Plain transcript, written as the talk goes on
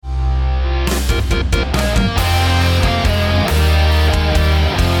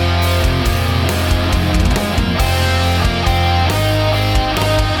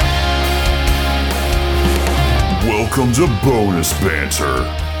to Bonus Banter,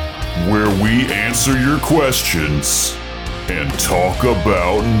 where we answer your questions and talk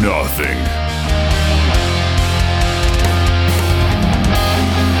about nothing.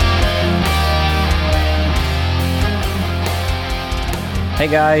 Hey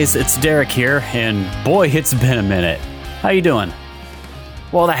guys, it's Derek here, and boy, it's been a minute. How you doing?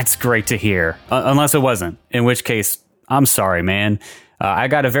 Well, that's great to hear, unless it wasn't, in which case, I'm sorry, man. I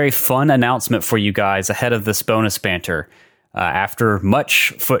got a very fun announcement for you guys ahead of this bonus banter. After much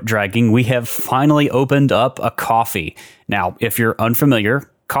foot dragging, we have finally opened up a Ko-fi. Now, if you're unfamiliar,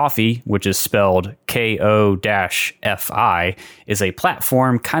 Ko-fi, which is spelled Ko-Fi, is a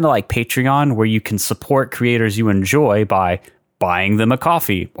platform kind of like Patreon where you can support creators you enjoy by buying them a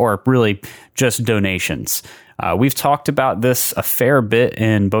coffee, or really just donations. We've talked about this a fair bit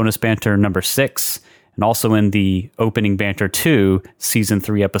in Bonus Banter number 6, and also in the Opening Banter 2, Season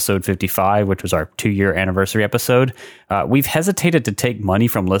 3, Episode 55, which was our 2-year anniversary episode. We've hesitated to take money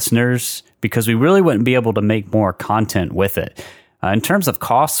from listeners because we really wouldn't be able to make more content with it. In terms of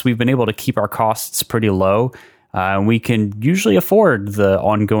costs, we've been able to keep our costs pretty low. We can usually afford the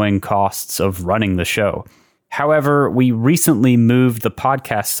ongoing costs of running the show. However, we recently moved the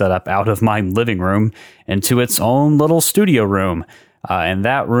podcast setup out of my living room into its own little studio room. And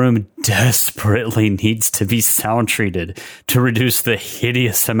that room desperately needs to be sound treated to reduce the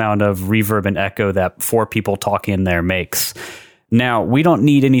hideous amount of reverb and echo that 4 people talking in there makes. Now, we don't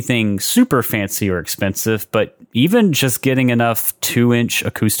need anything super fancy or expensive, but even just getting enough 2-inch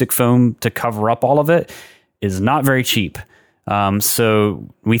acoustic foam to cover up all of it is not very cheap.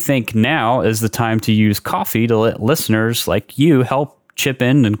 So we think now is the time to use Ko-fi to let listeners like you help chip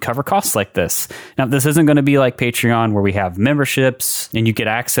in and cover costs like this. Now, this isn't going to be like Patreon where we have memberships and you get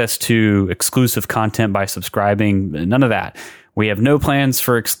access to exclusive content by subscribing. None of that. We have no plans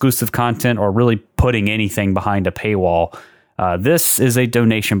for exclusive content or really putting anything behind a paywall. This is a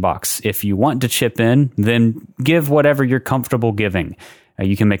donation box. If you want to chip in, then give whatever you're comfortable giving.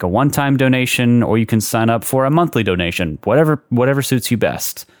 You can make a one-time donation, or you can sign up for a monthly donation, whatever suits you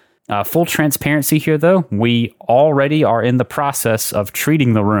best. Full transparency here, though, we already are in the process of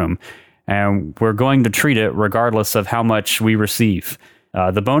treating the room, and we're going to treat it regardless of how much we receive.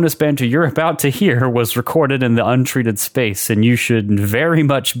 The bonus banter you're about to hear was recorded in the untreated space, and you should very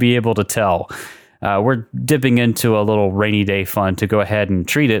much be able to tell. We're dipping into a little rainy day fun to go ahead and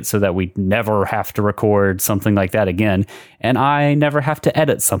treat it so that we never have to record something like that again, and I never have to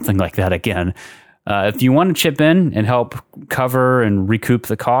edit something like that again. If you want to chip in and help cover and recoup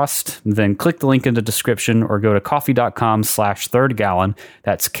the cost, then click the link in the description or go to coffee.com/thirdgallon.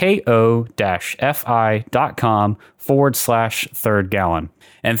 That's ko-fi.com/thirdgallon.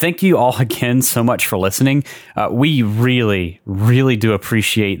 And thank you all again so much for listening. We really, really do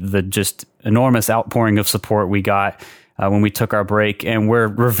appreciate the just enormous outpouring of support we got when we took our break, and we're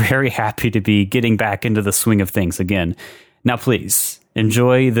very happy to be getting back into the swing of things again. Now, please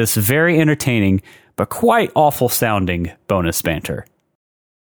enjoy this very entertaining but quite awful sounding bonus banter.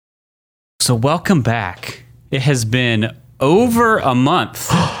 So welcome back. It has been over a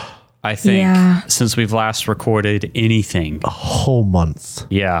month, I think, since we've last recorded anything. A whole month.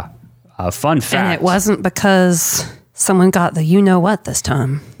 Yeah. Fun fact. And it wasn't because someone got the you-know-what this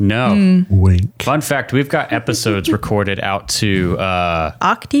time. No. Wink. Fun fact, we've got episodes recorded out to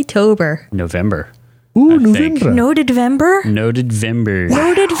October. November. Ooh, November.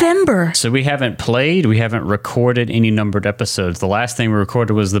 November. So we haven't played, we haven't recorded any numbered episodes. The last thing we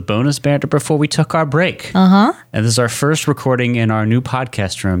recorded was the bonus banter before we took our break. And this is our first recording in our new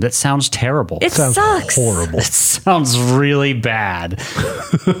podcast room. That sounds terrible. It sucks. Horrible. It sounds really bad.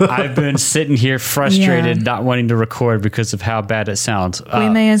 I've been sitting here frustrated, not wanting to record because of how bad it sounds. We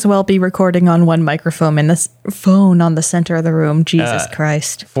may as well be recording on one microphone and this phone on the center of the room. Jesus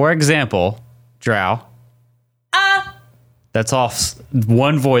Christ. For example, Drow. That's all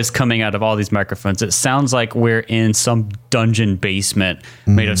one voice coming out of all these microphones. It sounds like we're in some dungeon basement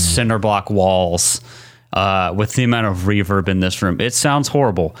made of cinder block walls with the amount of reverb in this room. It sounds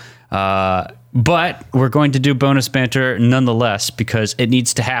horrible. But we're going to do bonus banter nonetheless because it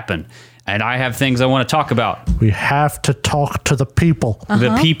needs to happen. And I have things I want to talk about. We have to talk to the people.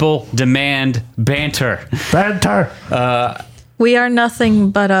 The people demand banter. Banter. We are nothing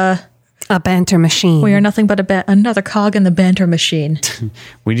but a banter machine. We are nothing but another cog in the banter machine.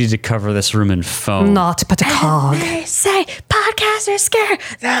 We need to cover this room in foam. Not but a cog. They say podcasters scare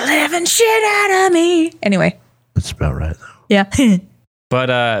the living shit out of me. Anyway. That's about right, though. Yeah. But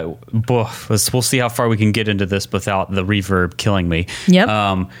we'll see how far we can get into this without the reverb killing me. Yep.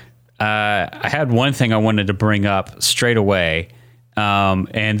 I had one thing I wanted to bring up straight away,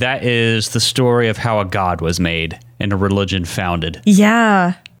 and that is the story of how a god was made. and a religion founded.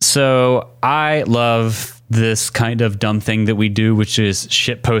 Yeah. So I love this kind of dumb thing that we do, which is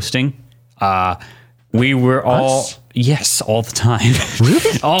shit posting. We were all... Yes, all the time.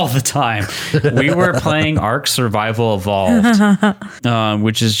 Really? All the time. We were playing Ark Survival Evolved,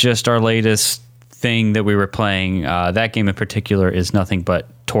 which is just our latest thing that we were playing. That game in particular is nothing but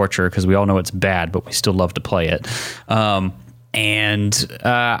torture because we all know it's bad, but we still love to play it. I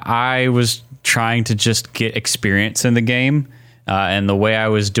was trying to just get experience in the game. And the way I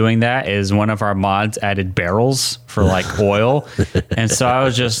was doing that is one of our mods added barrels for like oil. And so I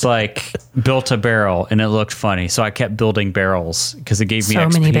was just like built a barrel and it looked funny. So I kept building barrels because it gave me So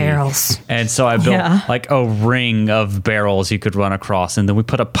XP. many barrels. And so I built like a ring of barrels you could run across. And then we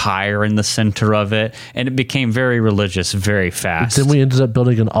put a pyre in the center of it. And it became very religious very fast. Then we ended up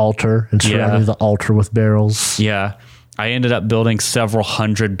building an altar and surrounding the altar with barrels. Yeah. I ended up building several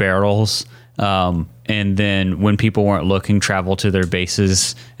hundred barrels. And then when people weren't looking, travel to their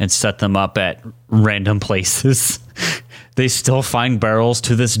bases and set them up at random places. They still find barrels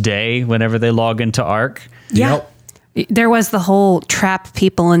to this day whenever they log into Ark. Yeah. There was the whole trap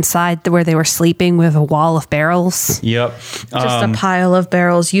people inside where they were sleeping with a wall of barrels. Yep. Just a pile of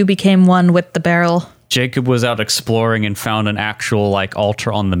barrels. You became one with the barrel. Jacob was out exploring and found an actual like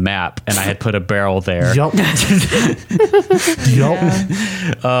altar on the map, and I had put a barrel there. Yup.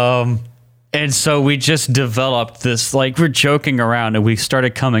 Yup. And so we just developed this, like, we're joking around and we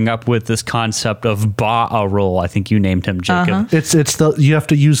started coming up with this concept of Ba'arul. I think you named him, Jacob. It's the you have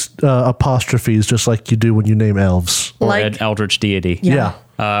to use apostrophes just like you do when you name elves. Or Like- an eldritch deity. Yeah.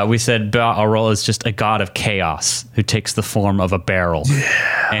 We said Ba'arul is just a god of chaos who takes the form of a barrel.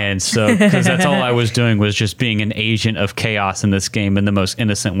 Yeah. And so, because that's all I was doing was just being an agent of chaos in this game in the most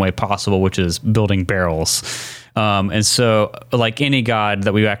innocent way possible, which is building barrels. And so, like any god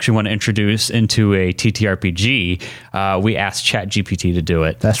that we actually want to introduce into a TTRPG, we asked ChatGPT to do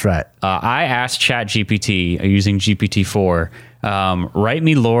it. That's right. I asked ChatGPT using GPT-4, write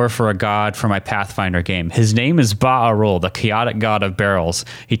me lore for a god for my Pathfinder game. His name is Ba'arul, the chaotic god of barrels.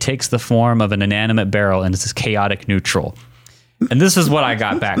 He takes the form of an inanimate barrel and is chaotic neutral. And this is what I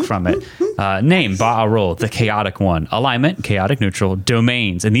got back from it. Name, Ba'arul, the chaotic one. Alignment, chaotic neutral.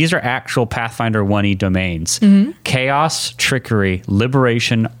 Domains, and these are actual Pathfinder 1E domains. Chaos, trickery,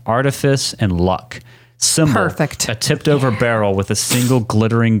 liberation, artifice, and luck. Symbol, Perfect. a tipped over barrel with a single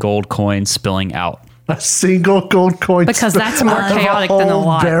glittering gold coin spilling out. A single gold coin. Because that's more out of chaotic than a whole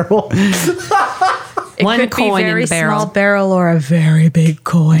lot. barrel. It One could coin be in very the barrel. small barrel or a very big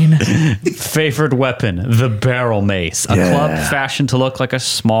coin. Favored weapon, the barrel mace. A club fashioned to look like a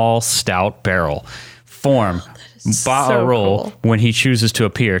small, stout barrel. Form, Ba'arul, cool. when he chooses to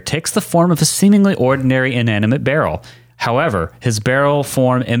appear, takes the form of a seemingly ordinary inanimate barrel. However, his barrel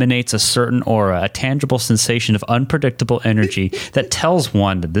form emanates a certain aura, a tangible sensation of unpredictable energy that tells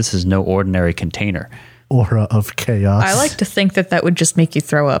one that this is no ordinary container. Aura of chaos. I like to think that would just make you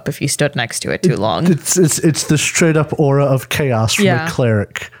throw up if you stood next to it too long. It's the straight up aura of chaos from a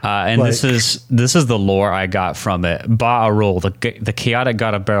cleric. And Like- this is the lore I got from it. Ba'arul, the chaotic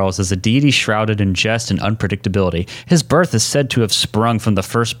god of barrels, is a deity shrouded in jest and unpredictability. His birth is said to have sprung from the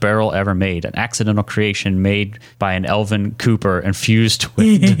first barrel ever made, an accidental creation made by an elven cooper infused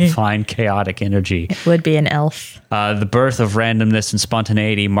with divine chaotic energy. Would be an elf. The birth of randomness and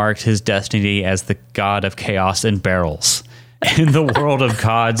spontaneity marked his destiny as the god of chaos and barrels. In the world of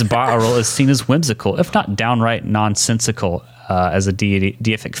gods, Ba'arul is seen as whimsical, if not downright nonsensical, as a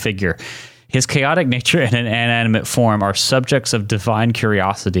deific figure. His chaotic nature and an inanimate form are subjects of divine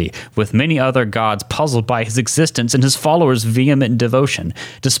curiosity, with many other gods puzzled by his existence and his followers' vehement devotion.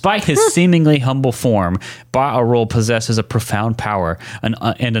 Despite his seemingly humble form, Ba'arul possesses a profound power and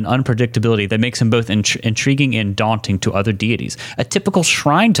an unpredictability that makes him both intriguing and daunting to other deities. A typical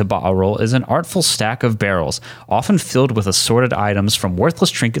shrine to Ba'arul is an artful stack of barrels, often filled with assorted items from worthless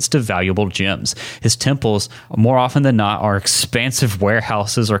trinkets to valuable gems. His temples, more often than not, are expansive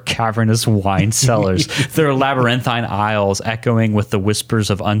warehouses or cavernous wine cellars, their labyrinthine aisles echoing with the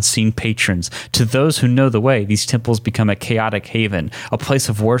whispers of unseen patrons. To those who know the way, these temples become a chaotic haven, a place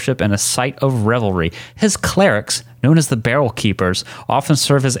of worship and a site of revelry. His clerics, known as the Barrel Keepers, often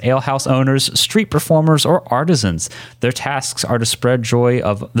serve as alehouse owners, street performers, or artisans. Their tasks are to spread the joy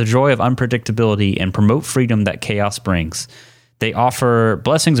of unpredictability and promote freedom that chaos brings. They offer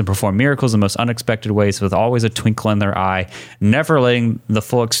blessings and perform miracles in the most unexpected ways with always a twinkle in their eye, never letting the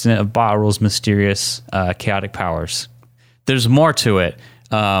full extent of Ba'arul's mysterious chaotic powers. There's more to it.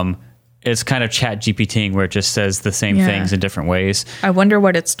 it's kind of chat GPTing where it just says the same things in different ways. I wonder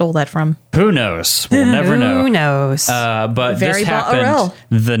what it stole that from. Who knows? We'll never know. Who knows? But this happened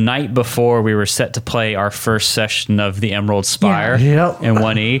the night before we were set to play our first session of the Emerald Spire in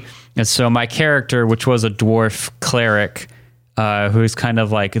 1E. And so my character, which was a dwarf cleric, who's kind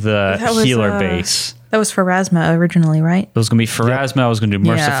of like the healer base. That was for Pharasma originally, right? It was going to be Pharasma. I was going to do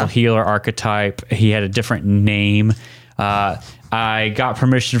Merciful Healer archetype. He had a different name. I got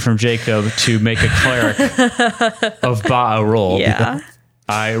permission from Jacob to make a cleric of Ba'arul. Yeah.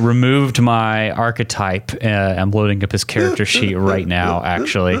 I removed my archetype. I'm loading up his character sheet right now,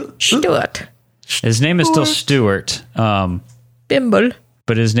 actually. Stuart. His name is still Stuart. Bimble.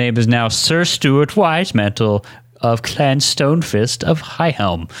 But his name is now Sir Stuart Wisemantle of Clan Stonefist of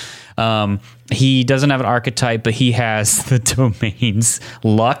Highhelm. He doesn't have an archetype, but he has the domains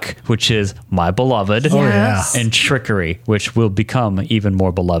Luck, which is my beloved, and Trickery, which will become even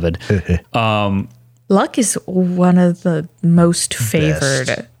more beloved. Luck is one of the most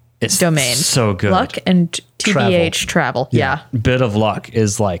favored domains. So good. Luck and TBH travel. Yeah. Bit of Luck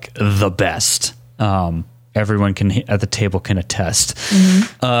is like the best. Everyone at the table can attest.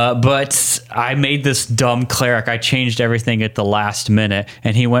 But I made this dumb cleric. I changed everything at the last minute,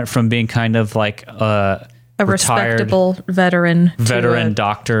 and he went from being kind of like a respectable veteran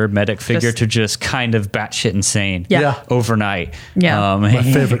doctor, medic figure to just kind of batshit insane. Overnight. Yeah. My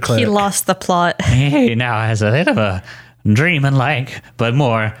favorite cleric. He lost the plot. He now has a bit of a dreaming-like, but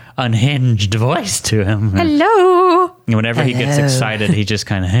more unhinged voice to him. Hello. Whenever he gets excited, he just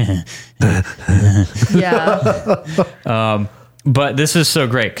kind of... But this is so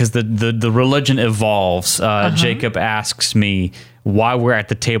great because the religion evolves. Jacob asks me why we're at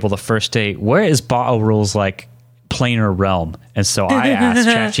the table the first day. Where is Ba'arul's like planar realm? And so I asked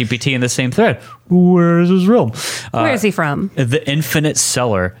ChatGPT in the same thread, where is his realm? Where is he from? The infinite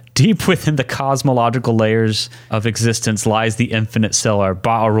cellar. Deep within the cosmological layers of existence lies the infinite cellar,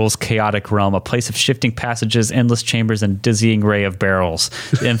 Ba'arul's chaotic realm, a place of shifting passages, endless chambers, and dizzying ray of barrels.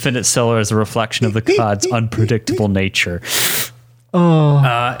 The infinite cellar is a reflection of the god's unpredictable nature.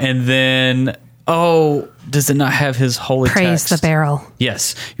 And then, does it not have his holy Praise text? the barrel.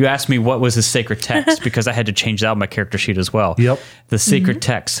 Yes. You asked me what was his sacred text because I had to change that on my character sheet as well. Yep. The sacred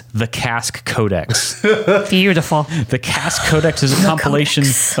text, the Cask Codex. Beautiful. The Cask Codex is a compilation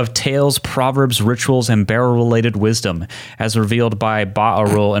of tales, proverbs, rituals, and barrel-related wisdom, as revealed by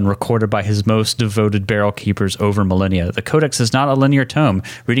Ba'arul and recorded by his most devoted barrel keepers over millennia. The Codex is not a linear tome.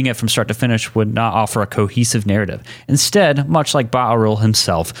 Reading it from start to finish would not offer a cohesive narrative. Instead, much like Ba'arul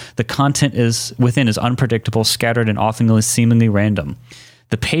himself, the content within is unpredictable, scattered, and often seemingly random.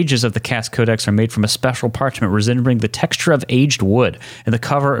 The pages of the Cask Codex are made from a special parchment resembling the texture of aged wood, and the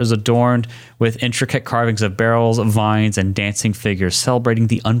cover is adorned with intricate carvings of barrels, vines, and dancing figures celebrating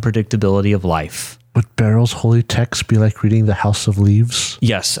the unpredictability of life. Would Barrel's holy text be like reading the House of Leaves?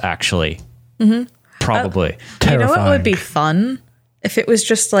 Yes, actually. Probably. Terrifying. You know what would be fun? If it was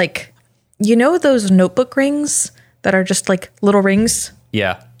just like, you know those notebook rings that are just like little rings?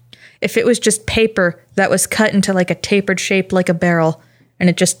 Yeah. If it was just paper that was cut into like a tapered shape like a barrel, and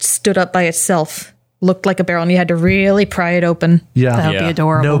it just stood up by itself, looked like a barrel, and you had to really pry it open. Yeah. That would be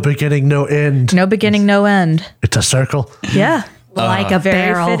adorable. No beginning, no end. No beginning, no end. It's a circle. Yeah. Like a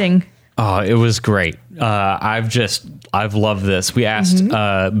Very barrel. fitting. Oh, it was great. I've loved this. We asked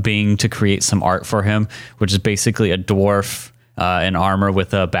Bing to create some art for him, which is basically a dwarf in armor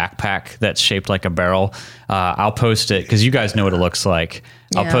with a backpack that's shaped like a barrel. I'll post it because you guys know what it looks like.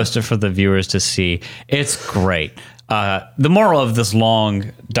 I'll post it for the viewers to see. It's great. The moral of this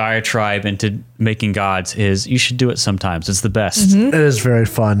long diatribe into making gods is you should do it sometimes. It's the best. It is very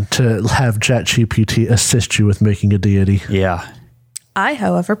fun to have ChatGPT assist you with making a deity. Yeah. I,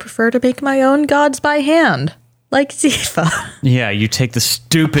 however, prefer to make my own gods by hand, like Zifa. Yeah, you take the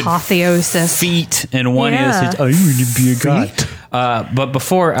stupid Apotheosis. feet and one Yeah. is, oh, you need to be a god. But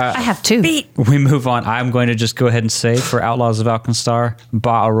before I have two. we move on, I'm going to just go ahead and say for Outlaws of Alkenstar,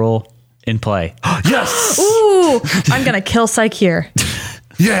 Ba'arul in play. Yes! Ooh, I'm going to kill Psyche.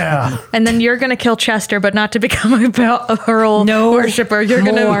 Yeah! And then you're gonna kill Chester, but not to become a Ba'arul worshiper. You're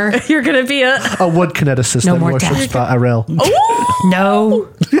gonna be a wood kineticist No that more worships death. Ba'arel. No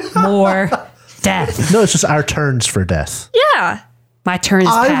more death. No, it's just our turns for death. yeah. My turn is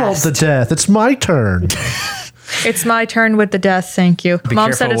I passed. want the death. It's my turn. It's my turn with the death. Thank you.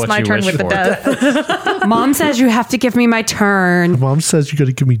 Mom careful said it's what my you turn wish with the for. death. Mom says you have to give me my turn. Mom says you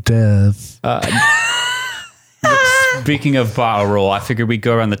gotta give me death. Speaking of Ba'arul, I figured we'd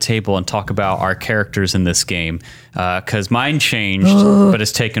go around the table and talk about our characters in this game because mine changed, but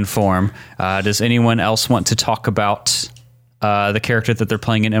it's taken form. Does anyone else want to talk about the character that they're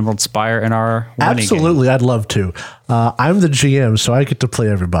playing in Emerald Spire in our winning Absolutely, game? I'd love to. I'm the GM, so I get to play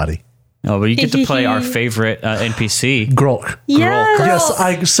everybody. Oh, but you get to play our favorite NPC. Grolk. Yes.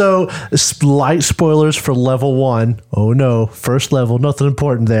 Yes, so slight spoilers for level 1. Oh no, first level, nothing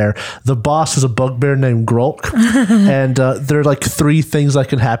important there. The boss is a bugbear named Grolk, and there are like 3 things that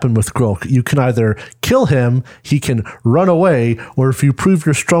can happen with Grolk. You can either kill him, he can run away, or if you prove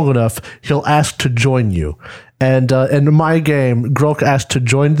you're strong enough, he'll ask to join you. And in my game, Grolk asked to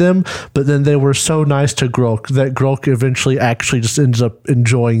join them, but then they were so nice to Grolk that Grolk eventually actually just ends up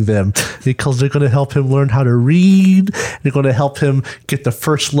enjoying them because they're going to help him learn how to read. They're going to help him get the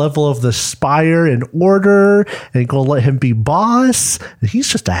first level of the Spire in order, and going to let him be boss. And he's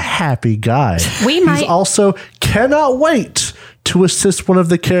just a happy guy. He's also cannot wait to assist one of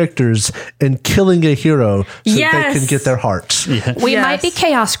the characters in killing a hero so they can get their hearts. We might be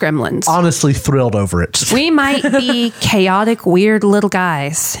chaos gremlins. Honestly thrilled over it. We might be chaotic, weird little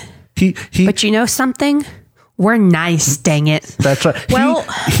guys. But you know something? We're nice, dang it. That's right. Well,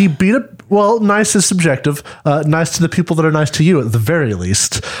 he beat up. Well, nice is subjective. Nice to the people that are nice to you, at the very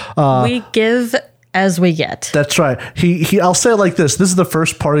least. we give as we get. That's right. I'll say it like this. This is the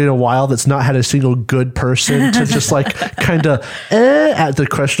first party in a while that's not had a single good person to just like kind of at the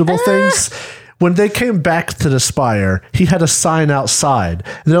questionable things. When they came back to the Spire, he had a sign outside.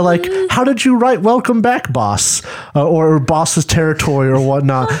 And they're like, how did you write welcome back, boss? Or boss's territory or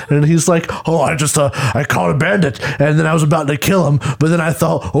whatnot. And he's like, oh, I caught a bandit. And then I was about to kill him. But then I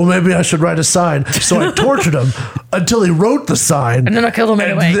thought, well, maybe I should write a sign. So I tortured him until he wrote the sign. And then I killed him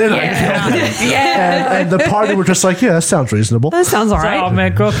anyway. I killed him. And the party were just like, yeah, that sounds reasonable. That sounds all right. Oh,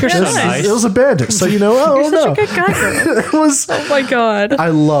 man, Grolk, you're so nice. It was a bandit. So, You're such a good guy, girl. It was, Oh my god. I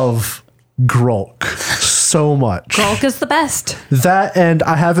love Grolk so much. Grolk is the best. That, and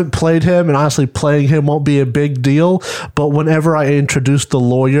I haven't played him, and honestly playing him won't be a big deal, but whenever I introduce the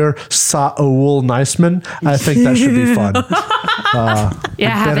lawyer Saul Niceman, I think that should be fun.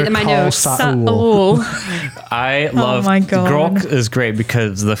 Yeah, I have it in my notes. Saul. I love my God. Grolk is great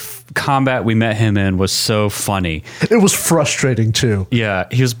because the combat we met him in was so funny. It was frustrating too. Yeah,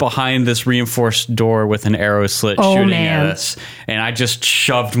 he was behind this reinforced door with an arrow slit shooting at us, and I just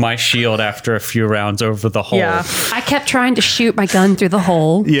shoved my shield after a few rounds over the hole. Yeah. I kept trying to shoot my gun through the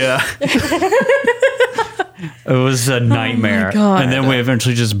hole. Yeah. It was a nightmare. God. And then we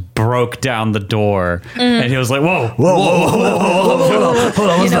eventually just broke down the door, and he was like, whoa, Hold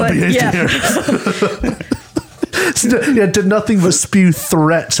on, let's not be hasty here. Yeah, did nothing but spew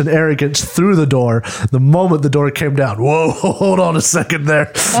threats and arrogance through the door. The moment the door came down, whoa, hold on a second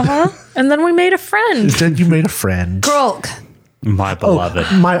there. And then we made a friend. Then you made a friend. Grolk. my beloved.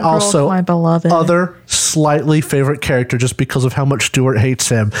 My also my beloved. other slightly favorite character, just because of how much Stuart hates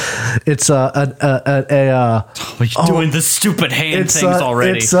him. It's You're doing the stupid hand things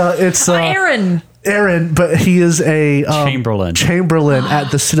already. It's Aaron. but he is a Chamberlain at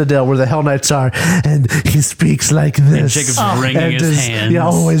the Citadel where the Hell Knights are, and he speaks like this. And Jacob's wringing his hands. Yeah,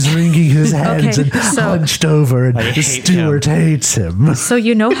 always wringing his hands Okay, and so- hunched over, and hate Stuart hates him. So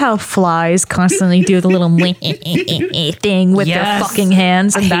you know how flies constantly do the little thing with their Yes. fucking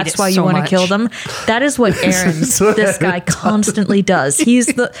hands, and I hate that's it way you so want to much. kill them? That is what Aaron, what this guy, Aaron constantly does.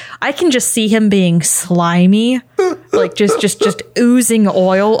 I can just see him being slimy, like just oozing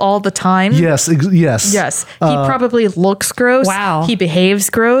oil all the time. Yes. Yes. He probably looks gross. Wow. He behaves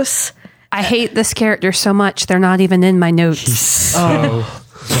gross. I hate this character so much, they're not even in my notes. So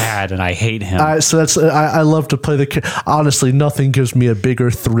bad, and I hate him. So that's I love to play honestly, nothing gives me a bigger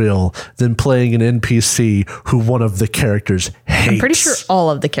thrill than playing an NPC who one of the characters hates. I'm pretty sure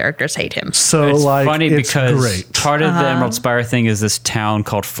all of the characters hate him. So It's like, funny it's because great. part of the Emerald Spire thing is this town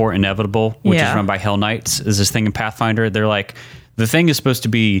called Fort Inevitable, which is Yeah. run by Hell Knights. Is this thing in Pathfinder? They're like, the thing is supposed to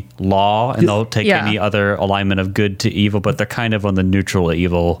be law, and they'll take Yeah. any other alignment of good to evil, but they're kind of on the neutral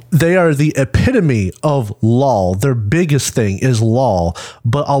evil. They are the epitome of law. Their biggest thing is law,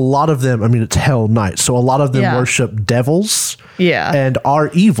 but a lot of them, I mean, it's Hell Knights, so a lot of them Yeah. worship devils. Yeah. And are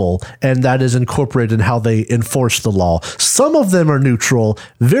evil, and that is incorporated in how they enforce the law. Some of them are neutral.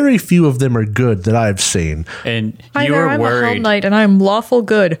 Very few of them are good that I've seen. And Hi you there, were I'm a Hell worried. Knight and I'm lawful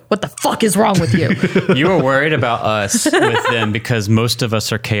good. What the fuck is wrong with you? You were worried about us with them because most of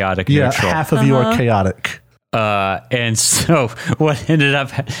us are chaotic Yeah, neutral. half of you are chaotic. And so what ended up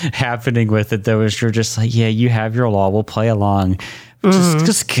happening with it, though, is you're just like, yeah, you have your law, we'll play along.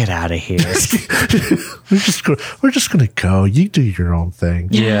 Just get out of here. we're just gonna go. You do your own thing.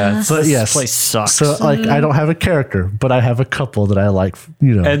 Yeah, but this place sucks. So I don't have a character, but I have a couple that I like.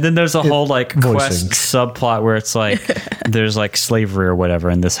 And then there's a whole quest voicings. subplot where it's there's slavery or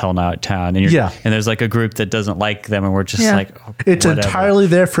whatever in this Hell No town, and and there's a group that doesn't like them, and we're just it's whatever. Entirely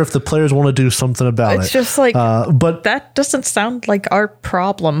there for if the players want to do something about it. It's just but that doesn't sound like our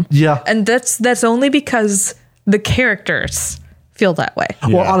problem. Yeah, and that's only because the characters feel that way.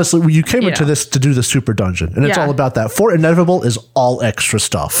 Well, honestly, you came into this to do the super dungeon, and it's all about that. Fort Inevitable is all extra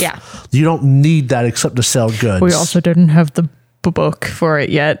stuff. Yeah, you don't need that except to sell goods. We also didn't have the book for it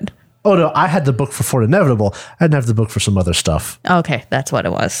yet. Oh no, I had the book for Fort Inevitable. I didn't have the book for some other stuff. Okay, that's what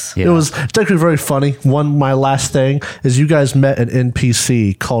it was. Yeah. It's actually very funny. My last thing is you guys met an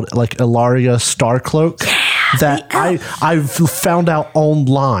NPC called Ilaria Starcloak that I found out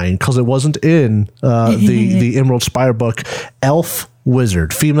online because it wasn't in the Emerald Spire book.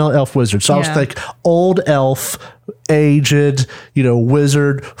 Female elf wizard. So I was old elf, aged,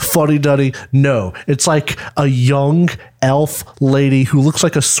 wizard, fuddy-duddy. No, it's a young elf lady who looks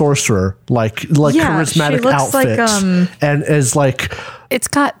like a sorcerer, charismatic outfit, and is it's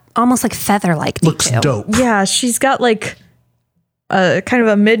got almost feather-like detail. Looks dope. Yeah, she's got a kind of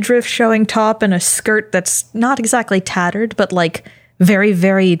a midriff showing top and a skirt that's not exactly tattered, but very,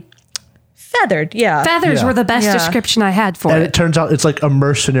 very feathered. Yeah, feathers were the best description I had for it. And it turns out it's a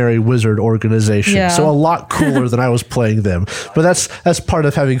mercenary wizard organization, so a lot cooler than I was playing them. But that's part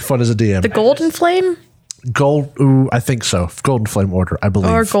of having fun as a DM. The Golden Flame. I think so. Golden Flame Order, I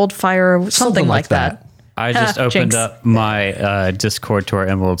believe, or Gold Fire, something like that. I just opened up my Discord to our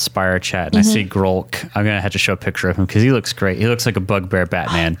Emerald Spire chat, and I see Grolk. I'm going to have to show a picture of him because he looks great. He looks like a bugbear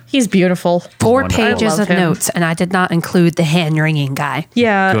Batman. He's beautiful. 4 pages of notes, and I did not include the hand-wringing guy.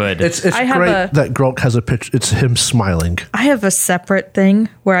 Yeah. Good. It's great that Grolk has a picture. It's him smiling. I have a separate thing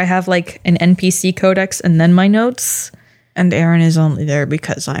where I have an NPC codex and then my notes. And Aaron is only there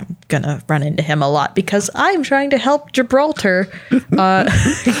because I'm going to run into him a lot because I'm trying to help Gibraltar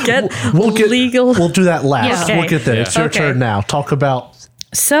get legal. We'll do that last. Yeah, okay. We'll get there. Yeah. It's your turn now. Talk about.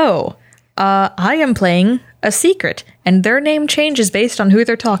 So, I am playing a secret, and their name changes based on who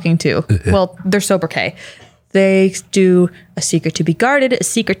they're talking to. Well, they're sobriquet. They do a secret to be guarded, a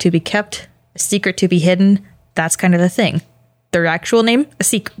secret to be kept, a secret to be hidden. That's kind of the thing. Their actual name, a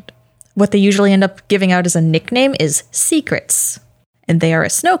secret. What they usually end up giving out as a nickname is Secrets. And they are a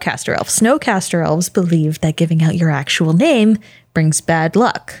snowcaster elf. Snowcaster elves believe that giving out your actual name brings bad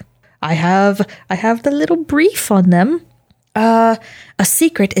luck. I have the little brief on them. A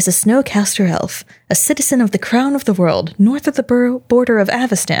secret is a snowcaster elf, a citizen of the crown of the world, north of the border of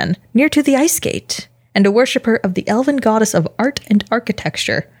Avestan, near to the ice gate, and a worshipper of the elven goddess of art and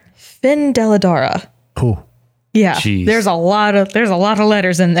architecture, Fin Deladara. Cool. Yeah, Jeez. there's a lot of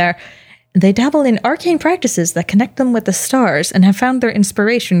letters in there. They dabble in arcane practices that connect them with the stars and have found their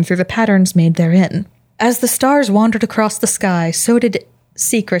inspiration through the patterns made therein. As the stars wandered across the sky, so did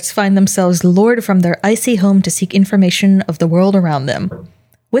secrets find themselves lured from their icy home to seek information of the world around them.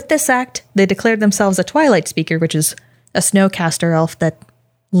 With this act, they declared themselves a Twilight Speaker, which is a snowcaster elf that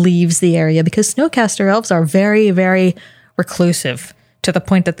leaves the area because snowcaster elves are very, very reclusive to the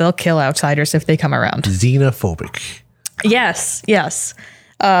point that they'll kill outsiders if they come around. Xenophobic. Yes.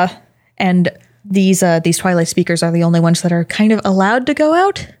 And these Twilight Speakers are the only ones that are kind of allowed to go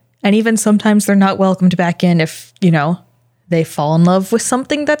out. And even sometimes they're not welcomed back in if, they fall in love with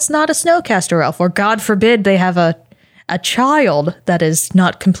something that's not a snowcaster elf. Or God forbid they have a child that is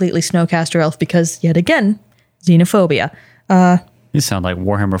not completely snowcaster elf because, yet again, xenophobia. You sound like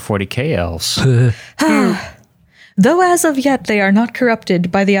Warhammer 40k elves. Though as of yet they are not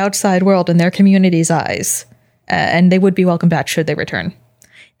corrupted by the outside world in their community's eyes. And they would be welcome back should they return.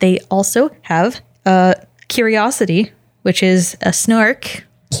 They also have Curiosity, which is a snark,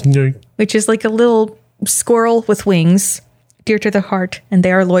 which is like a little squirrel with wings, dear to their heart, and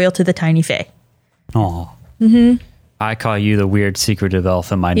they are loyal to the tiny fae. Oh. Mm-hmm. I call you the weird secretive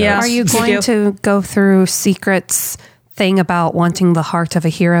elf in my notes. Yeah. Are you going to go through Secret's thing about wanting the heart of a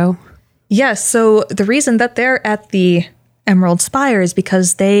hero? Yes, so the reason that they're at the Emerald Spire is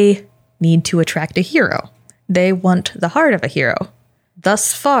because they need to attract a hero. They want the heart of a hero.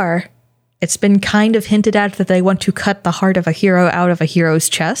 Thus far, it's been kind of hinted at that they want to cut the heart of a hero out of a hero's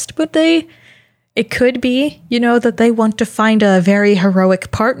chest, but it could be, that they want to find a very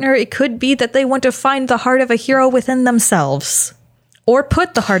heroic partner. It could be that they want to find the heart of a hero within themselves. Or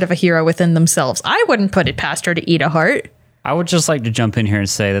put the heart of a hero within themselves. I wouldn't put it past her to eat a heart. I would just like to jump in here and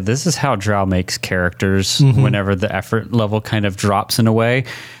say that this is how Drow makes characters whenever the effort level kind of drops in a way.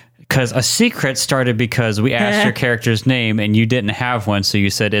 because a secret started because we asked your character's name and you didn't have one, so you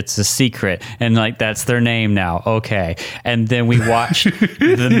said it's a secret, and like that's their name now. Okay, and then we watched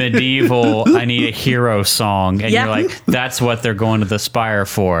the medieval "I Need a Hero" song, and you're like, that's what they're going to the Spire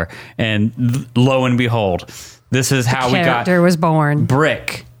for, and lo and behold, this is how we got character was born.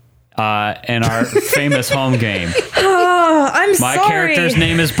 Brick. In our famous home game. I'm My sorry. character's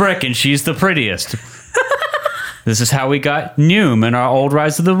name is Brick, and she's the prettiest. This is how we got Noom in our old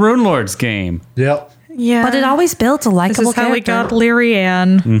Rise of the Rune Lords game. Yep. Yeah. But it always built a likable This is how character. we got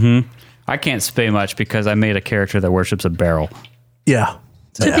Lyrianne. I can't say much because I made a character that worships a barrel. Yeah.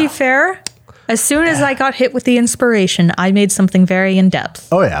 To be fair, as soon as I got hit with the inspiration, I made something very in-depth.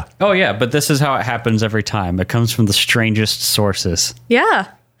 Oh, yeah. Oh, yeah, but this is how it happens every time. It comes from the strangest sources. Yeah.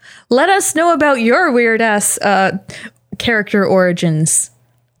 Let us know about your weird-ass character origins.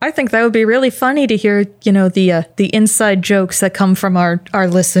 I think that would be really funny to hear, the inside jokes that come from our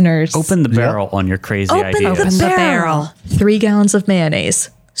listeners. Open the barrel on your crazy ideas. Open the barrel. 3 gallons of mayonnaise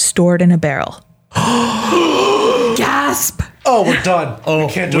stored in a barrel. Gasp! Oh, we're done. Oh,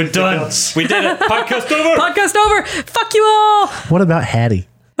 we can't do we're anything done. else. We did it. Podcast over. Podcast over. Fuck you all. What about Hattie?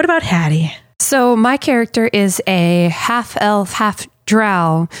 What about Hattie? So my character is a half elf, half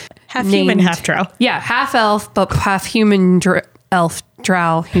drow. Half human, named- half drow. Yeah, half elf, but half human, elf,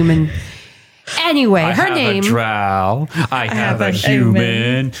 drow, human. Anyway, I her have name. a drow. I have a a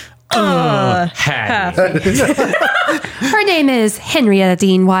human. Hattie. Her name is Henrietta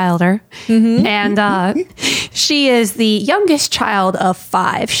Dean Wilder, and she is the youngest child of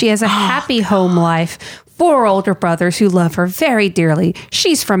 5. She has a happy home life. 4 older brothers who love her very dearly.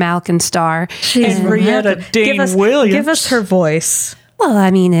 She's from Alkenstar. Henrietta Dean Williams. Give us her voice. Well,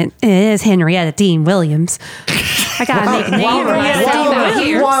 I mean, it is Henrietta Dean Williams. I gotta make a name for myself out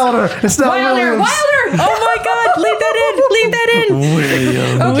here. Wilder. It's not Wilder, Williams. Wilder. Oh my God! Leave that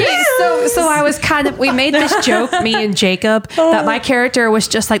in. Okay, so I was we made this joke, me and Jacob, that my character was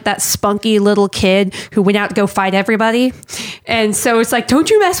just like that spunky little kid who went out to go fight everybody. And so it's like, don't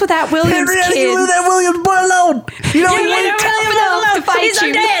you mess with that Williams Henrietta, kid. you leave that Williams boy alone. You know, You ain't tough enough to fight He's you.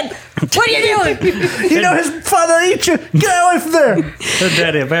 our dad. What are you doing? you know his father eat you. Get away from there. Her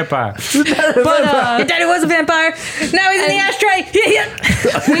daddy, a vampire. Your daddy was a vampire. Now he's in the ashtray.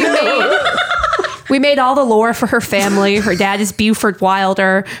 We made all the lore for her family. Her dad is Buford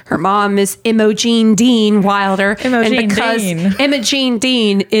Wilder. Her mom is Imogen Dean Wilder. Imogen and because Dean. Imogen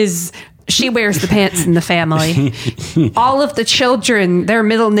Dean is... She wears the pants in the family. All of the children, their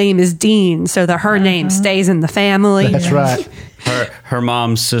middle name is Dean, so that her name stays in the family. That's right. Her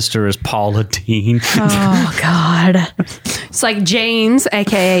mom's sister is Paula Dean. Oh God. It's like James,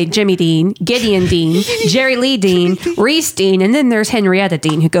 a.k.a. Jimmy Dean, Gideon Dean, Jerry Lee Dean, Reese Dean, and then there's Henrietta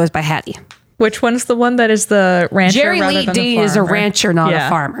Dean, who goes by Hattie. Which one's the one that is the rancher? Jerry rather Lee than Dean the is a farmer? rancher, not Yeah. a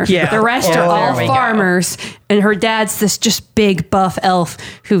farmer. Yeah. The rest are there all we go. farmers, and her dad's this just big buff elf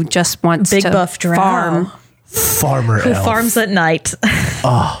who just wants Big to buff drow. farm. Farmer Who elf. farms at night?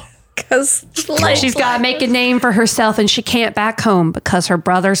 Oh. Because She's got to make a name for herself, and she can't back home because her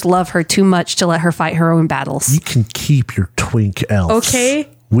brothers love her too much to let her fight her own battles. You can keep your twink elves. Okay.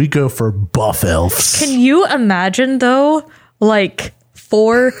 We go for buff elves. Can you imagine though, like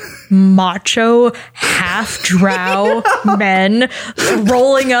 4 macho half drow men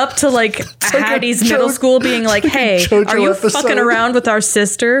rolling up to like Hattie's middle school being like, hey, JoJo are you episode. fucking around with our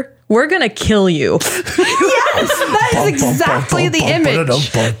sister? We're gonna kill you. That is exactly the image.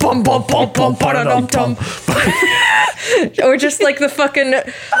 Bum, bum, bum, bum, ba-da-dum-dum. Or just like the fucking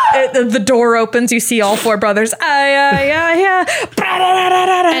the door opens, you see all 4 brothers. And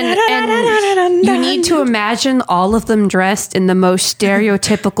you need to imagine all of them dressed in the most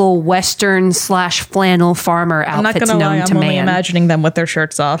stereotypical Western / flannel farmer I'm not outfits gonna lie, known to I'm only man. imagining them with their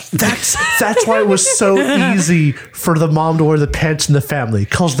shirts off. That's why it was so easy for the mom to wear the pants in the family,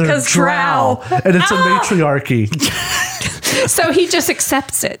 because they're 'Cause drow. drow. And it's a matriarchy. So he just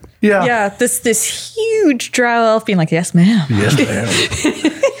accepts it. Yeah. Yeah, this huge drow elf being like, yes, ma'am. Yes,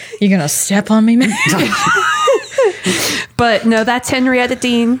 ma'am. You gonna step on me, man? But no, that's Henrietta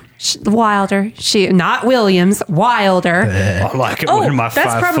Dean Wilder. She not Williams, Wilder. I like it Oh, when my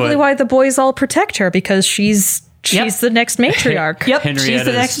that's 5 probably foot. why the boys all protect her, because she's the next matriarch. Yep, she's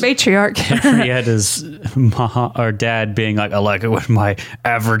the next matriarch. Henrietta's mom or dad being like, I like it when my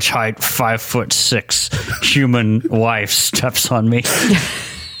average height 5'6" human wife steps on me.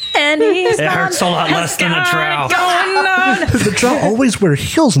 And he's It hurts a lot less than a drow. going on. The drow always wear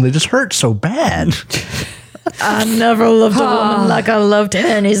heels and they just hurt so bad. I never loved a woman like I loved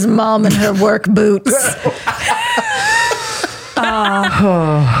Annie's mom in her work boots.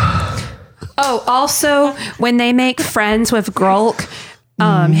 Oh, also, when they make friends with Grolk,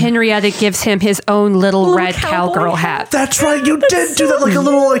 Henrietta gives him his own little red cowgirl hat. That's right. You did do that, like a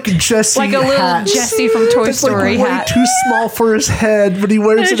little Jesse Like a little hat. Jesse from Toy It's Story like way hat. too small for his head, but he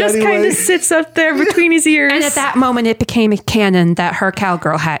wears It it just kind anyway. of sits up there between his ears. And at that moment, it became canon that her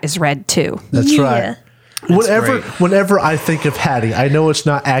cowgirl hat is red too. That's right. great. Whenever I think of Hattie, I know it's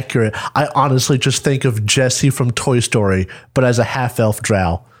not accurate. I honestly just think of Jesse from Toy Story, but as a half-elf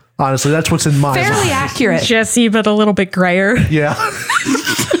drow. Honestly, that's what's in my Fairly mind. accurate. Jesse, but a little bit grayer. Yeah.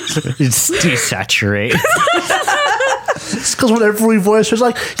 It's desaturate. It's because whenever we voice, it's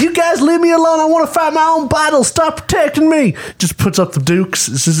like, you guys leave me alone. I want to fight my own battle. Stop protecting me. Just puts up the dukes.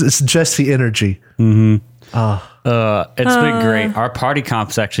 It's Jesse energy. It's been great. Our party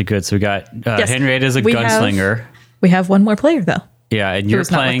comp's actually good. So we got Henrietta's a gunslinger. We have one more player, though. Yeah, and you're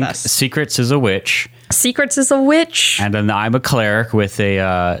Who's not with playing us. Secrets as a witch. Secrets is a witch. And then I'm a cleric with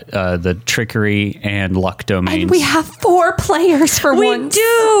the trickery and luck domains. And we have 4 players for We once.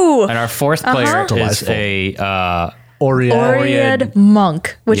 do. And our fourth player is Delightful. a Oread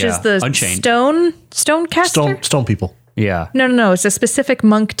monk, which is the Unchained. stone caster. Stone people. No. It's a specific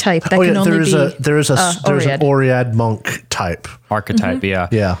monk type that can only be. There's an Oread. Oread monk type. archetype. Yeah.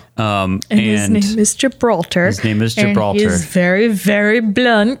 Yeah. And his name is Gibraltar. His name is And Gibraltar. he's very, very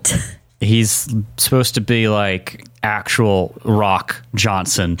blunt. He's supposed to be like actual Rock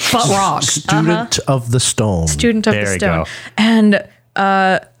Johnson. But rock. Student of the stone. Student of There the you stone. go. And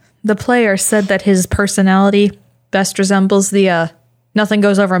the player said that his personality best resembles the nothing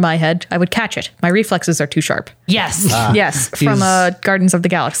goes over my head. I would catch it. My reflexes are too sharp. Yes. Yes, from he's- Guardians of the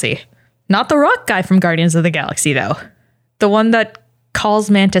Galaxy. Not the rock guy from Guardians of the Galaxy, though. The one that calls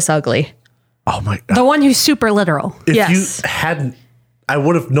Mantis ugly. Oh my god. The one who's super literal. If Yes. you hadn't, I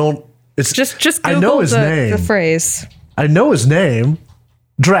would have known. It's Just Google I know his name. the phrase. I know his name.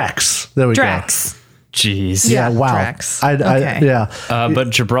 Drax. There we Drax. Jeez. go. Yeah. Wow. Drax. I, yeah. But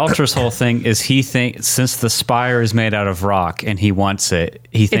Gibraltar's whole thing is he thinks since the Spire is made out of rock and he wants it,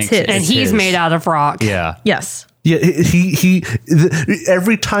 he thinks his. And he's his. made out of rock. Yeah. Yes. Yeah,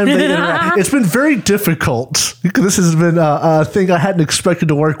 every time they interact, it's been very difficult. This has been a thing I hadn't expected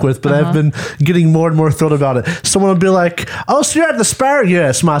to work with, but I've been getting more and more thrilled about it. Someone will be like, "Oh, so you're at the Spire? Yeah,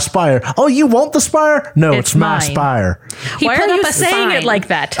 it's my Spire. Oh, you want the Spire? No, it's my mine." Spire." He Why put are up you a saying sign. it like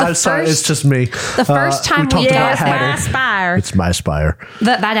that? I'm sorry, it's just me. The first time we talked did about that- Hattie. Spire. It's my Spire.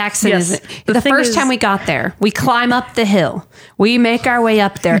 That accent Yes. is The the thing first is- time we got there. We climb up the hill. We make our way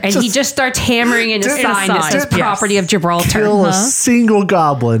up there, and he just starts hammering in a sign that sign. says Yes. "Property of Gibraltar." Kill a single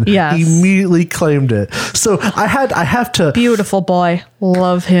goblin. Yes. He immediately claimed it. So I have to. Beautiful boy.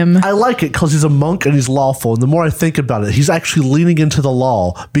 Love him. I like it because he's a monk and he's lawful. And the more I think about it, he's actually leaning into the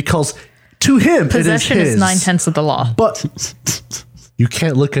law because to him Possession it is is his. 9/10 of the law. But you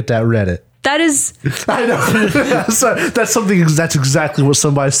can't look at that Reddit. That is I know. So that's something. That's exactly what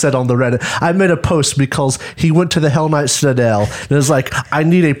somebody said on the Reddit. I made a post because he went to the Hell Knight Citadel and it was like, I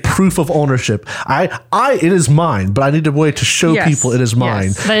need a proof of ownership. It is mine, but I need a way to show Yes. people it is mine.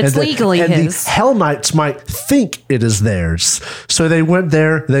 Yes. But it's And legally his. The Hell Knights might think it is theirs, so they went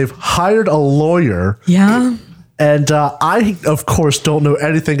there. They've hired a lawyer. yeah. And I, of course, don't know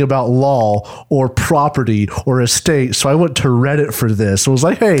anything about law or property or estate. So I went to Reddit for this. I was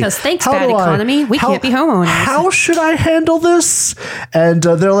like, hey, 'Cause thanks, how bad do I- economy, we can't be homeowners. How should I handle this? And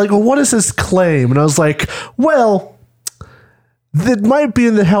they're like, well, what is his claim? And I was like, well, it might be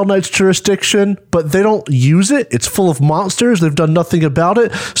in the Hell Knights jurisdiction, but they don't use it. It's full of monsters. They've done nothing about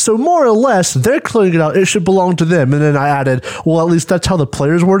it. So more or less, they're clearing it out. It should belong to them. And then I added, well, at least that's how the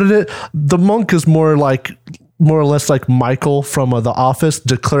players worded it. The monk is more or less like Michael from The Office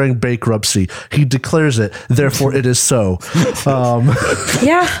declaring bankruptcy. He declares it, therefore it is so.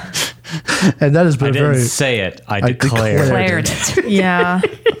 Yeah. And that has been I didn't very. say it. I declared declared. Declared it. Yeah.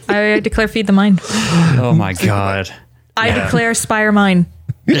 I declare feed the mind. Oh my god. I declare Spire mine.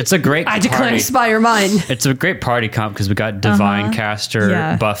 It's a great I declare party. Spire mine. It's a great party comp because we got Divine Caster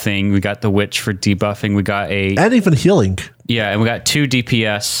Yeah. buffing, we got the Witch for debuffing, we got And even healing. and we got 2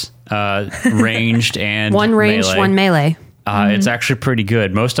 DPS, ranged and One ranged, melee. one melee. It's actually pretty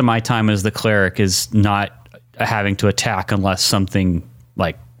good. Most of my time as the cleric is not having to attack unless something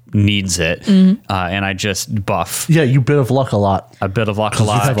like needs it, and I just buff Yeah, you bit of luck a lot. a bit of luck a You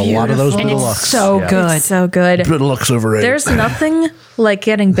lot. have a lot of those bit And of it's lucks. so good. It's so good. Bit of luck's overrated. There's nothing like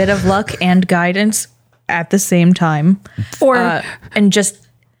getting bit of luck and guidance at the same time. Or And just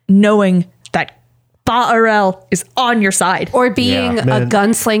knowing that Ba'arel is on your side. or being Yeah, a man.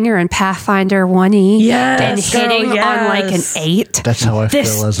 gunslinger in Pathfinder 1E Yes, and hitting girl, on like an yes. 8. That's how I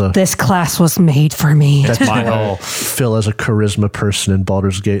feel as a This class was made for me. that's My how I whole- feel as a charisma person in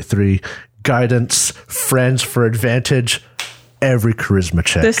Baldur's Gate 3. Guidance, friends for advantage. every charisma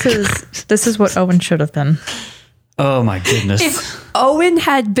check. This is what Owen should have been. Oh my goodness. If Owen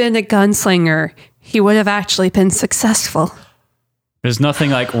had been a gunslinger, he would have actually been successful. There's nothing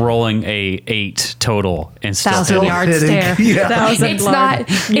like rolling a 8 total and still 1,000-yard hitting. stare. Yeah.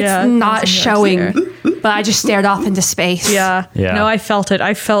 It's not showing, but I just stared off into space. Yeah. No, I felt it.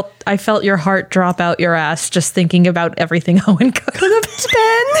 I felt your heart drop out your ass just thinking about everything Owen could have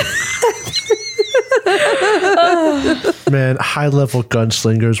been. Man, high level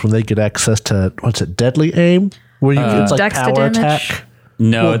gunslingers, when they get access to, deadly aim? Where you it's like Dexter power damage? attack?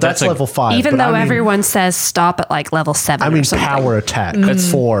 No, Well, that's level 5. Even but though I mean, everyone says stop at like level 7 I mean or something. power attack.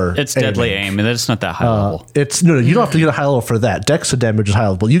 It's for it's deadly aim, and it's not that high level. It's no, you don't have to get a high level for that. Dexa damage is high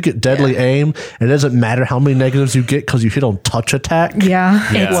level. You get deadly aim, and it doesn't matter how many negatives you get because you hit on touch attack. Yeah.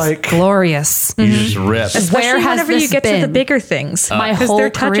 It's Like- glorious. You just rip. Especially Where has whenever you this get to the been? bigger things. My Because whole their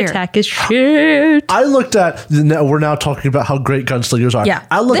touch career. attack is shit. I looked at. We're now talking about how great gunslingers are. Yeah.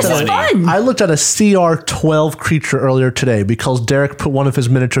 I looked This at is fun. I looked at a CR-12 creature earlier today because Derek put one of his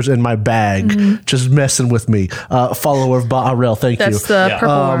miniatures in my bag, just messing with me. Follower of Ba'arel, thank you. That's the purple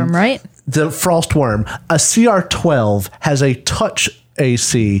worm, right? The frost worm. A CR-12 has a touch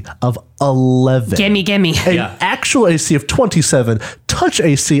AC of 11. Gimme. An actual AC of 27, touch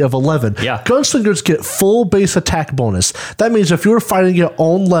AC of 11. Yeah. Gunslingers get full base attack bonus. That means if you're fighting your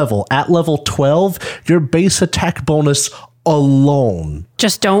own level at level 12, your base attack bonus alone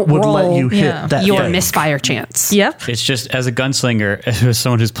Just don't would roll let you hit that your thing. misfire chance. Yep. It's just as a gunslinger, as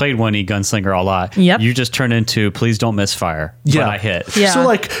someone who's played 1E gunslinger a lot, Yep. you just turn into please don't misfire. Yeah. But I hit. Yeah. So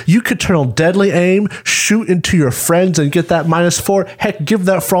like you could turn on deadly aim, shoot into your friends and get that -4. Heck, give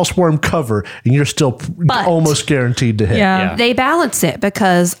that frost worm cover and you're still But- almost guaranteed to hit. Yeah. They balance it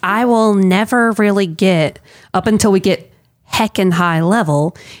because I will never really get, up until we get heckin' high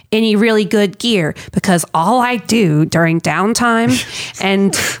level, any really good gear because all I do during downtime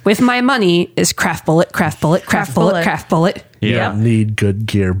and with my money is craft bullet. You don't need good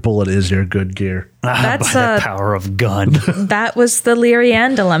gear. Bullet is your good gear. That's By the power of gun. that was the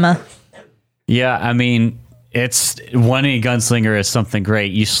Lyrian dilemma. Yeah, I mean, it's 1E gunslinger is something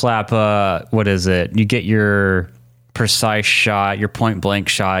great. You slap what is it? You get your precise shot, your point blank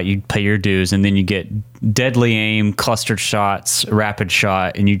shot, you pay your dues, and then you get deadly aim, clustered shots, rapid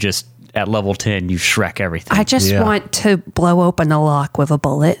shot, and you just at level 10 you Shrek everything. I just want to blow open a lock with a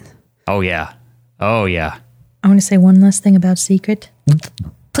bullet. Oh yeah. I want to say one last thing about Secret.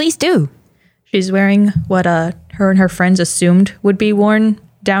 Please do. She's wearing what her and her friends assumed would be worn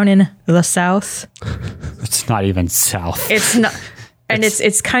down in the South. It's not even south. It's not, and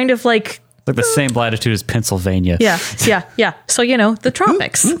it's kind of like the same latitude as Pennsylvania. yeah. So the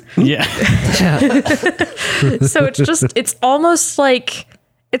tropics. Yeah. So it's almost like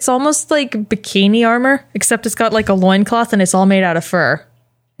bikini armor, except it's got like a loincloth and it's all made out of fur.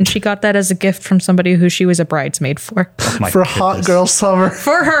 And she got that as a gift from somebody who she was a bridesmaid for. My For goodness. hot girl summer.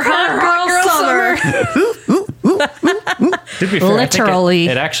 For her hot girl summer. To be fair, I think Literally.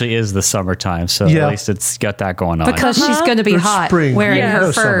 it actually is the summertime, so Yeah. at least it's got that going on. Because she's going to be Or hot spring. wearing Yeah. her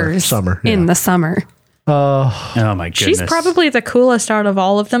No, summer. furs Summer, in yeah. the summer. Oh my goodness. She's probably the coolest out of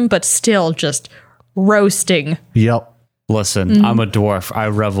all of them, but still just roasting. Yep. Listen, I'm a dwarf. I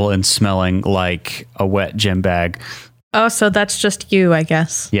revel in smelling like a wet gym bag. Oh, so that's just you, I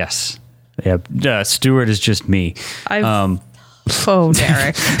guess. Yes. Yeah. Stuart is just me. Oh,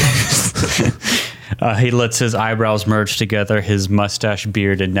 Derek. He lets his eyebrows merge together. His mustache,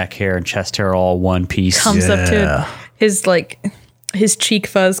 beard, and neck hair and chest hair are all one piece. Comes up to his cheek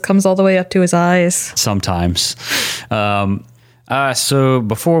fuzz comes all the way up to his eyes. Sometimes. So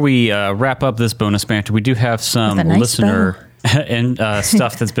before we wrap up this bonus banter, we do have some With a nice listener and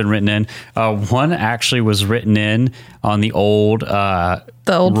stuff that's been written in. One actually was written in on the old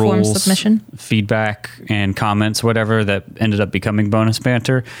old form rules, submission. feedback and comments, whatever, that ended up becoming bonus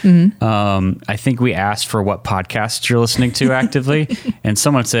banter. I think we asked for what podcasts you're listening to actively, and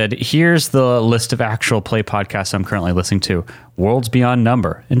someone said, "Here's the list of actual play podcasts I'm currently listening to: Worlds Beyond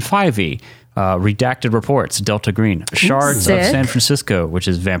Number and 5e." Redacted Reports, Delta Green, Shards of Sick. San Francisco, which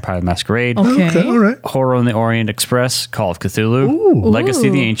is Vampire the Masquerade, Okay. All right. Horror on the Orient Express, Call of Cthulhu, Legacy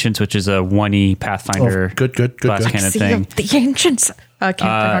of the Ancients, which is a 1E Pathfinder good. class canon thing, The ancients. I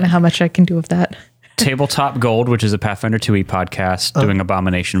don't know how much I can do of that. Tabletop Gold, which is a Pathfinder 2E podcast doing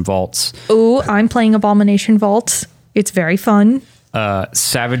Abomination Vaults, Ooh, I'm playing Abomination Vaults. It's very fun.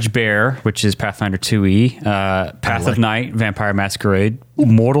 Savage Bear, which is Pathfinder 2E, Path of Night, Vampire Masquerade,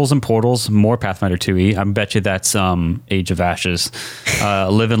 Mortals and Portals, more Pathfinder 2E. I bet you that's Age of Ashes.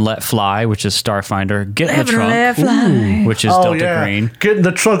 Live and Let Fly, which is Starfinder. Get in the Trunk, which is Delta Green. Get in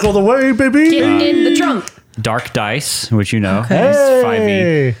the trunk all the way, baby. Get in the trunk. Dark Dice, which you know Hey!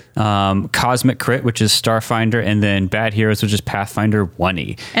 is 5e. Cosmic Crit, which is Starfinder, and then Bad Heroes, which is Pathfinder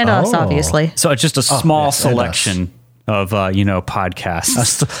 1e. And us, obviously. So it's just a small yes, and selection of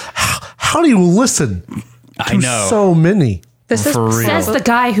podcasts. How do you listen to I know. so many? This is For real. Says the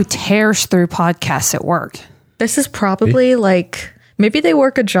guy who tears through podcasts at work. This is probably like maybe they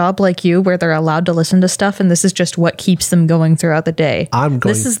work a job like you where they're allowed to listen to stuff, and this is just what keeps them going throughout the day.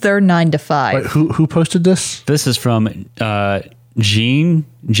 This is their 9 to 5. Wait, who posted this? This is from Jean,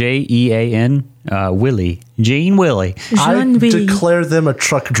 Jean, Willie. Jean Willie. I declare them a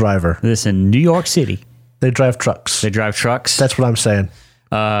truck driver. This in New York City. They drive trucks. They drive trucks. That's what I'm saying.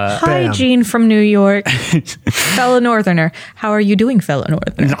 Hi, Bam. Gene from New York, fellow Northerner. How are you doing, fellow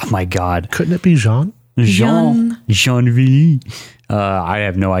Northerner? Oh my God. Couldn't it be Jean? Jean Willie. I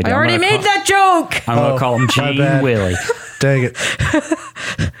have no idea. I already made that joke. I'm going to call him my Jean bad. Willie. Dang it.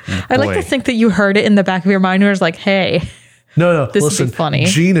 I like to think that you heard it in the back of your mind. Where it's like, hey, No, This would be listen. funny.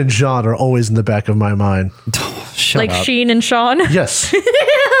 Jean and Jean are always in the back of my mind. Shut like up. Sheen and Sean. Yes.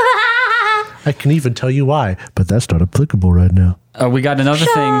 I can even tell you why, but that's not applicable right now. We got another thing.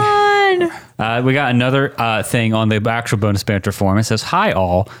 Sean. We got another thing on the actual bonus banter forum. It says, "Hi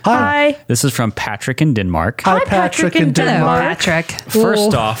all." Hi. This is from Patrick in Denmark. Hi, Patrick in Hello, Denmark. Patrick.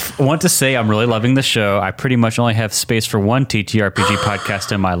 First Whoa. off, I want to say I'm really loving the show. I pretty much only have space for one TTRPG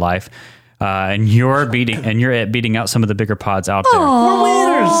podcast in my life, and you're beating out some of the bigger pods out there.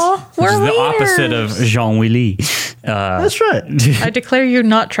 Which is the opposite of Jean Willie. That's right. I declare you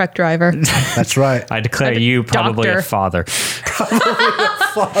not truck driver. That's right. I declare you probably a Doctor. father.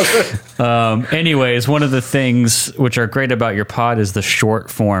 Anyways, one of the things which are great about your pod is the short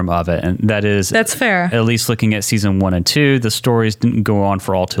form of it, and that's fair. At least looking at season 1 and 2, the stories didn't go on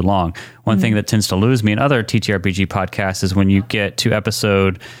for all too long. One thing that tends to lose me in other TTRPG podcasts is when you get to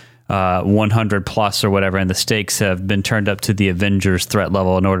episode 100 plus or whatever, and the stakes have been turned up to the Avengers threat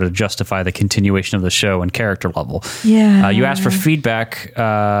level in order to justify the continuation of the show and character level. Yeah. You asked for feedback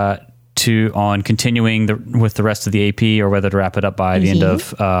on continuing with the rest of the AP, or whether to wrap it up by the end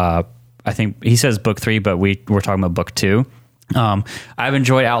of I think he says book 3, but we're talking about book 2. I've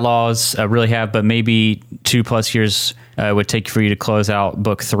enjoyed Outlaws, I really have, but maybe 2+ years would take for you to close out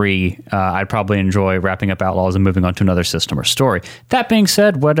book 3. I'd probably enjoy wrapping up Outlaws and moving on to another system or story. That being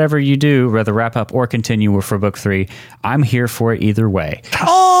said, whatever you do, whether wrap up or continue for book 3, I'm here for it either way.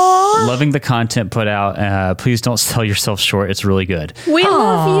 Loving the content put out. Please don't sell yourself short. It's really good. We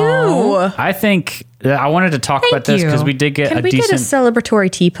love you. I think I wanted to talk about this you. because we did get Can a we decent. get a celebratory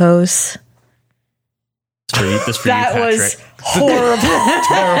T pose? This for you, That Patrick. was horrible.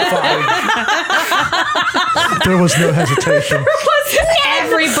 Terrifying. There was no hesitation.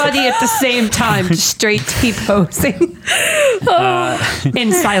 Everybody at the same time, just straight T-posing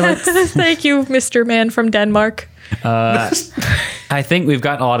in silence. Thank you, Mr. Man from Denmark. I think we've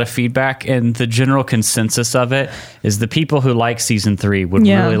gotten a lot of feedback, and the general consensus of it is the people who like season 3 would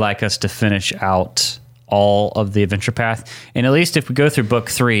really like us to finish out all of the adventure path. And at least if we go through book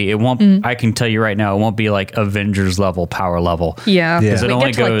 3, it won't, I can tell you right now, it won't be like Avengers level, power level. Yeah. Yeah. It We only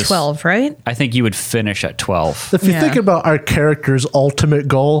get to like goes- 12, right? I think you would finish at 12. If you Yeah. think about our character's ultimate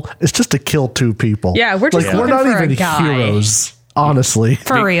goal, it's just to kill 2 people. Yeah, we're just we're looking not for a even guy. heroes, honestly.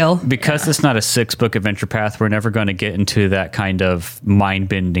 For real. Because it's not a 6-book adventure path, we're never going to get into that kind of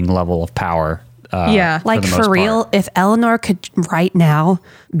mind-bending level of power. Yeah. Like the for most real, if Eleanor could right now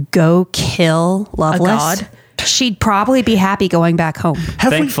go kill Lovelace, god. she'd probably be happy going back home.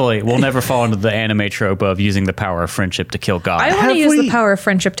 Thankfully, we'll never fall into the anime trope of using the power of friendship to kill God. I want to Have use we- the power of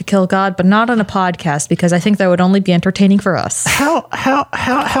friendship to kill God, but not on a podcast because I think that would only be entertaining for us. How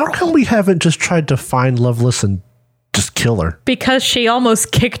come we haven't just tried to find Loveless and just kill her? Because she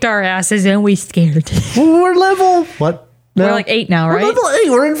almost kicked our asses and we scared. Well, we're level what? We're now? like 8 now, We're right? level 8.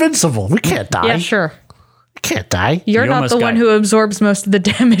 We're invincible. We can't die. Yeah, sure. We can't die. You're You not almost the one got- who absorbs most of the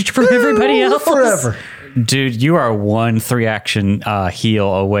damage from everybody We'll else. live forever. Dude, you are 1 3-action heal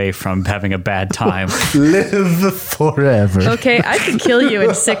away from having a bad time. Live forever. Okay, I can kill you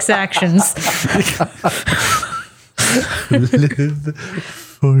in 6 actions. Live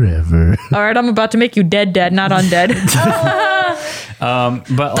forever. All right, I'm about to make you dead, not undead.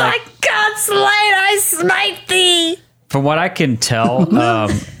 But like, God slay, I smite thee. from what I can tell,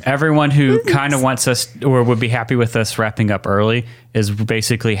 everyone who kind of wants us or would be happy with us wrapping up early is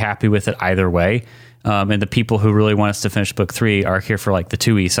basically happy with it either way. And the people who really want us to finish book 3 are here for like the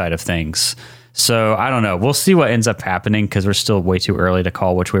 2E side of things. So I don't know. We'll see what ends up happening because we're still way too early to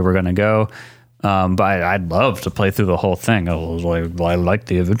call which way we're going to go. But I'd love to play through the whole thing. I like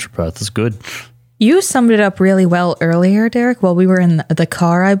the adventure path. It's good. You summed it up really well earlier, Derek, while we were in the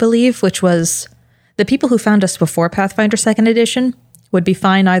car, I believe, which was the people who found us before Pathfinder 2nd Edition would be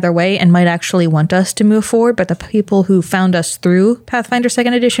fine either way and might actually want us to move forward, but the people who found us through Pathfinder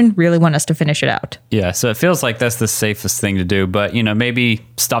 2nd Edition really want us to finish it out. Yeah, so it feels like that's the safest thing to do, but maybe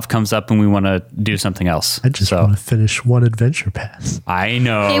stuff comes up and we want to do something else. I just want to finish one adventure pass. I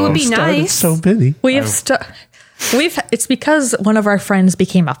know. It would be Started nice. so many. It's because one of our friends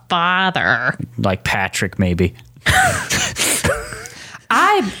became a father. Like Patrick, maybe.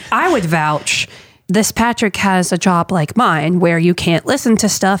 I would vouch. This Patrick has a job like mine where you can't listen to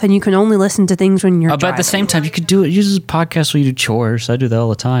stuff and you can only listen to things when you're But at the same time, you could do it. Use a podcast where you do chores. I do that all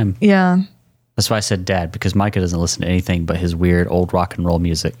the time. Yeah. That's why I said dad, because Micah doesn't listen to anything but his weird old rock and roll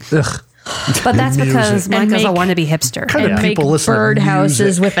music. Ugh. But that's because Mike And doesn't make- want to be hipster. Kind of And make people listen to birdhouses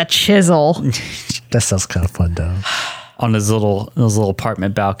music. with a chisel. That sounds kind of fun, though. On his little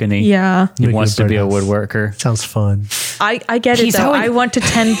apartment balcony. Yeah. He Making wants a to be a birdhouse. woodworker. Sounds fun. I get it, He's though. always- I want to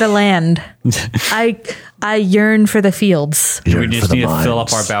tend the land. I yearn for the fields. We Yearn just for the need to fill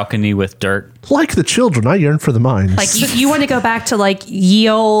up mines. our balcony with dirt. Like the children, I yearn for the mines. Like you want to go back to like ye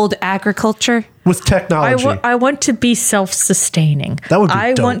old agriculture? With technology. I want to be self-sustaining. That would be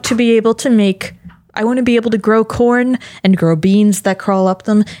I dope. want to be able to make... I want to be able to grow corn and grow beans that crawl up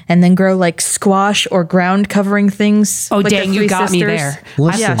them and then grow like squash or ground covering things. Oh, like the dang, you Three got me Sisters. there.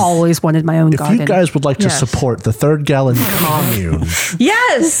 Listen, I've always wanted my own if garden. you guys would like to Yes. support the Third Gallon Commune,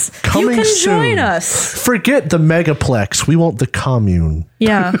 Yes! coming you can soon. join us. Forget the Megaplex. We want the Commune.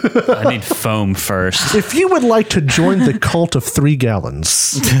 Yeah. I need foam first. If you would like to join the cult of 3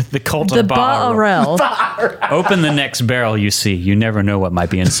 gallons, The cult The of Baal. Barrel. Open the next barrel you see. You never know what might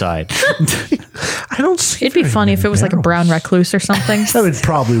be inside. I don't see. It'd be very funny many if it was like a barrels. brown recluse or something. That would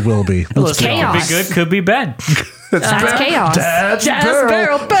probably will be. Listen, chaos. could be good, could be bad. That's chaos. Dad's Jazz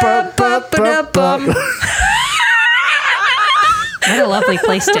barrel. Bum, bum, ba-da, bum. What a lovely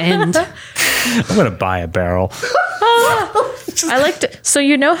place to end. I'm gonna buy a barrel. I liked it. So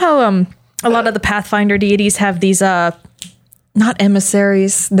you know how a lot of the Pathfinder deities have these not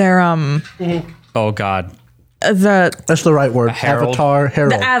emissaries. They're Oh God. That's the right word. herald? Avatar,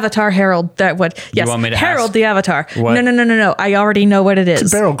 herald. the Avatar Herald. That what? Yes, want me to Herald ask? the Avatar. What? No. I already know what it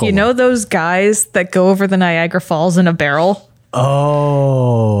is. a barrel You golem. know those guys that go over the Niagara Falls in a barrel?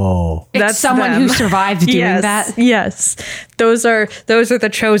 Oh, It's someone them. who survived doing Yes, that. Yes, those are the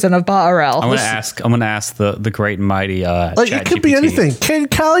chosen of Baarel. I'm gonna ask the great and mighty. like it could be ChatGPT. anything. Cain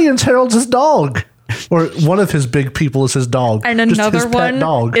Callian's herald's his dog, or one of his big people is his dog, And Just another his pet one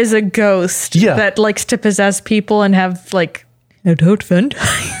dog. is a ghost Yeah. that likes to possess people and have like no, don't offend.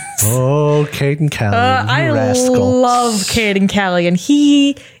 Oh, Caden Callian, you I rascal! love Caden Callian.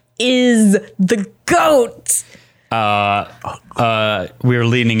 He is the goat. We're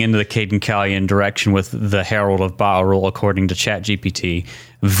leaning into the Caden Callian direction with the Herald of Baal, according to ChatGPT.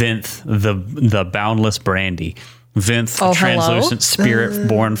 Vinth, the boundless brandy. Vinth, Oh, a translucent hello? spirit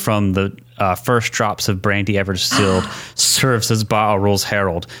born from the first drops of brandy ever distilled, serves as Baal's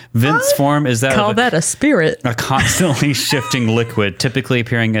herald. Vinth's form is that Call of that a spirit. a constantly shifting liquid, typically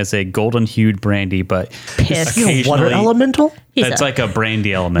appearing as a golden-hued brandy, but Piss. You a water occasionally elemental? it's like a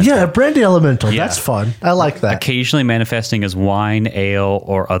brandy element. Yeah, a brandy elemental. Yeah. That's fun. I like that. Occasionally manifesting as wine, ale,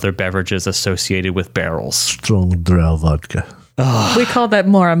 or other beverages associated with barrels. Strong drow vodka. We call that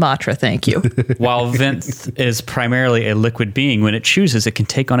Mora Matra, thank you. While Vinth is primarily a liquid being, when it chooses, it can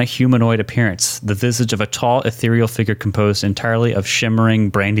take on a humanoid appearance, the visage of a tall, ethereal figure composed entirely of shimmering,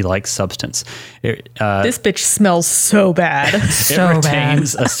 brandy-like substance. It This bitch smells so bad.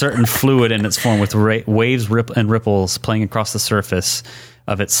 retains a certain fluid in its form with waves and ripples playing across the surface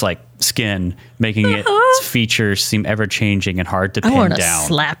of its like skin, making its features seem ever-changing and hard to I pin want to down.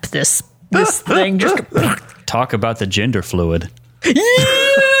 slap this thing. Just Talk about the gender fluid.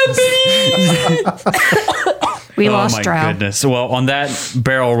 We Oh lost my Drow. goodness. Well, on that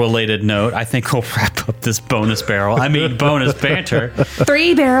barrel-related note, I think we'll wrap up this bonus bonus banter.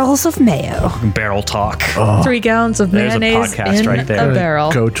 3 barrels of mayo. Barrel talk. 3 gallons of There's a mayonnaise podcast in right there. a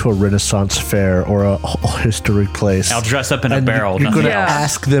barrel. Go to a Renaissance fair or a historic place. I'll dress up in a and barrel. You're nothing going to else.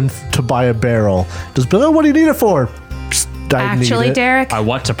 ask them to buy a barrel. Just be like, what do you need it for? Psst, I Actually, need it. Derek, I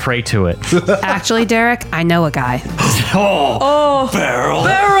want to pray to it. I know a guy.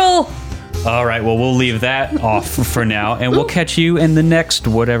 Barrel! All right, well, we'll leave that off for now, and we'll catch you in the next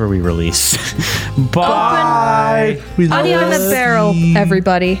whatever we release. Bye. We Honey on love the barrel, you.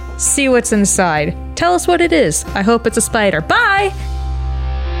 everybody. See what's inside. Tell us what it is. I hope it's a spider. Bye!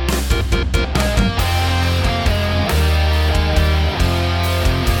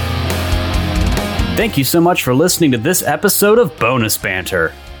 Thank you so much for listening to this episode of Bonus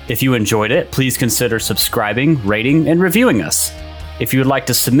Banter. If you enjoyed it, please consider subscribing, rating, and reviewing us. If you would like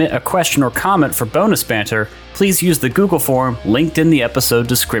to submit a question or comment for bonus banter, please use the Google form linked in the episode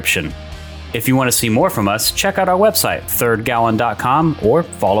description. If you want to see more from us, check out our website, thirdgallon.com, or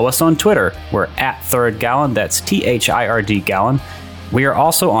follow us on Twitter. We're at thirdgallon, that's THIRD gallon. We are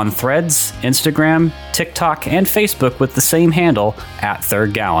also on Threads, Instagram, TikTok, and Facebook with the same handle, at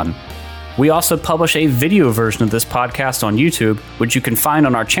Third Gallon. We also publish a video version of this podcast on YouTube, which you can find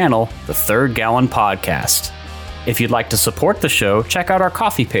on our channel, The Third Gallon Podcast. If you'd like to support the show, check out our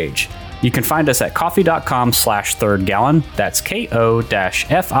Ko-fi page. You can find us at ko-fi.com/thirdgallon. That's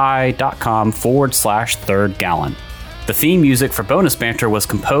ko-fi.com/thirdgallon. The theme music for Bonus Banter was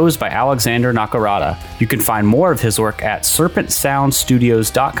composed by Alexander Nakarada. You can find more of his work at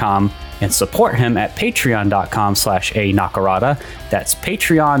serpentsoundstudios.com and support him at patreon.com/anakarada. That's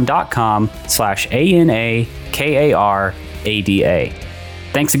patreon.com/ANAKARADA.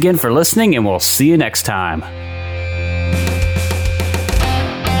 Thanks again for listening, and we'll see you next time.